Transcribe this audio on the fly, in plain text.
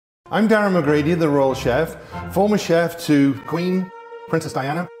I'm Darren McGrady, the Royal Chef, former chef to Queen, Princess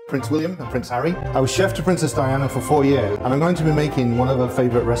Diana, Prince William and Prince Harry. I was chef to Princess Diana for 4 years and I'm going to be making one of her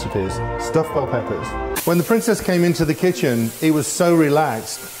favourite recipes, stuffed bell peppers. When the princess came into the kitchen, it was so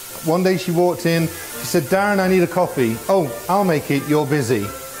relaxed. One day she walked in, she said, "Darren, I need a coffee." "Oh, I'll make it, you're busy.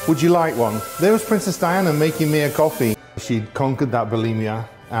 Would you like one?" There was Princess Diana making me a coffee. She'd conquered that bulimia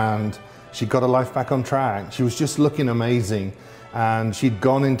and she got her life back on track. She was just looking amazing and she'd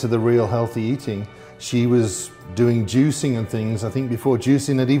gone into the real healthy eating. She was doing juicing and things, I think before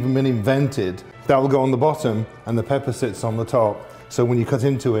juicing had even been invented. That will go on the bottom and the pepper sits on the top. So when you cut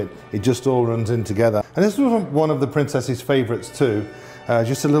into it, it just all runs in together. And this was one of the princess's favorites too.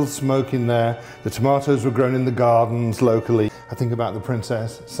 Just a little smoke in there. The tomatoes were grown in the gardens locally. I think about the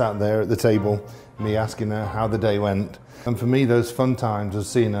princess sat there at the table, me asking her how the day went. And for me, those fun times of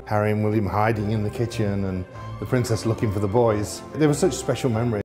seeing Harry and William hiding in the kitchen and the princess looking for the boys, they were such special memories.